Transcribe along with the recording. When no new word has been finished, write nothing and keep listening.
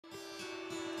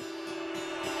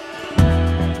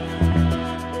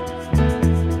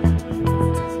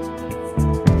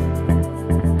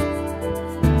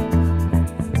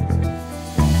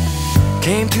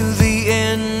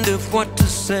what to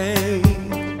say.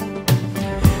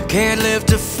 Can't live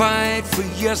to fight for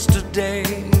yesterday.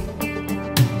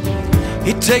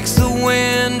 It takes the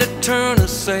wind to turn a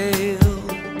sail.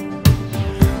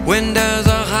 When does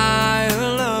a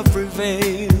higher love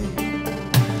prevail?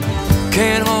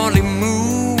 Can't hardly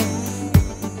move,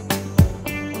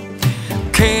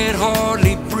 can't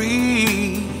hardly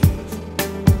breathe.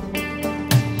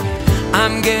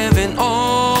 I'm giving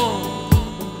all,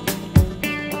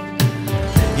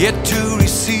 yet to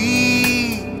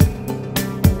receive.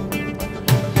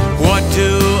 What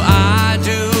do I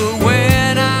do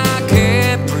when I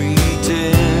can't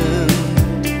pretend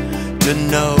to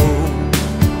know?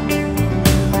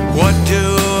 What do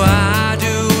I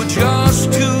do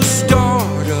just to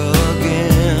start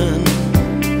again?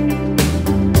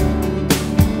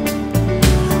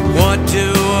 What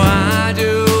do I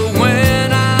do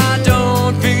when I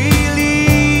don't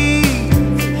believe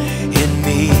in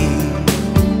me?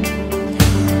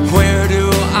 Where do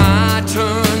I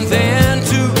turn then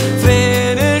to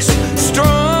finish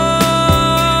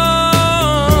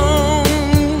strong?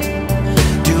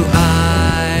 Do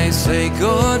I say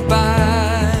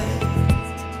goodbye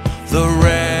the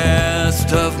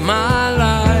rest of my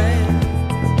life?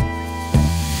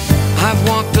 I've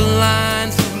walked a line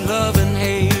through love and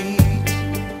hate.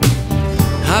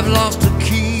 I've lost the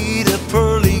key to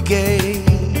pearly gate.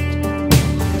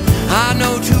 I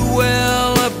know too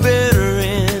well a bitter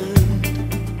end.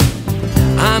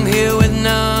 I'm here with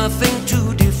nothing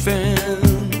to defend.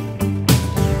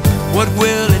 What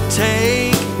will it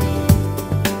take?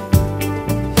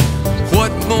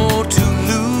 What more to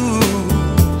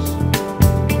lose?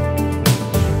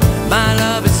 My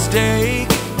love at stake,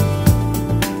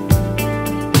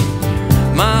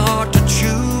 my heart to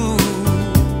choose.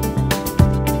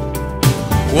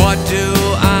 What do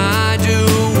I do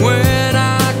when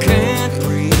I can't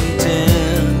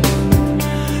pretend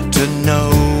to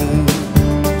know?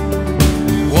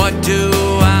 What do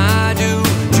I do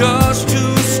just to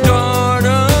start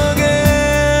again?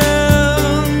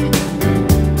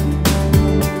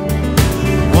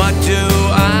 What do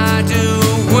I do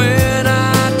when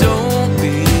I don't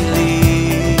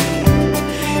believe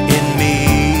in me?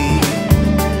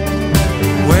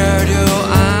 Where do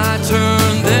I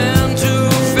turn then to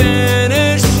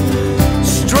finish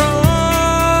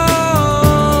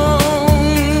strong?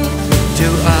 Do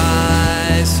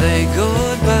I say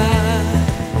goodbye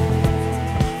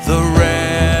the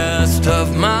rest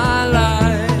of my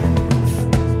life?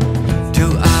 Do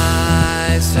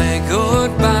I say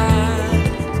goodbye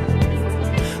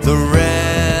the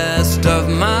rest of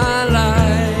my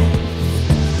life?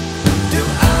 Do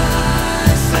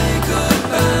I say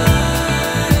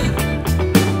goodbye?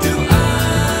 Do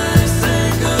I say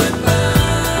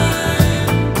goodbye?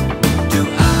 Do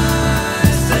I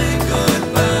say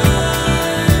goodbye?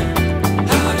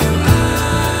 How do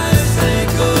I say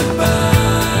goodbye?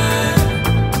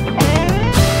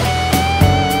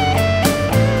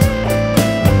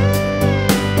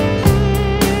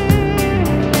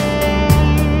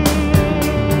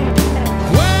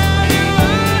 Where do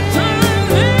I turn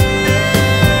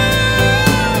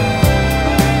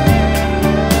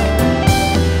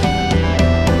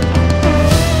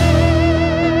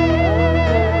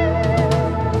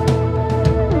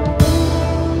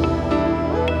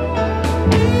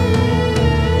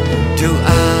Do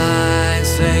I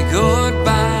say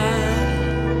goodbye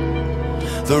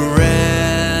the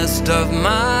rest of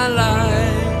my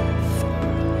life,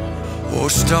 or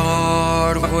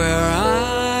start where I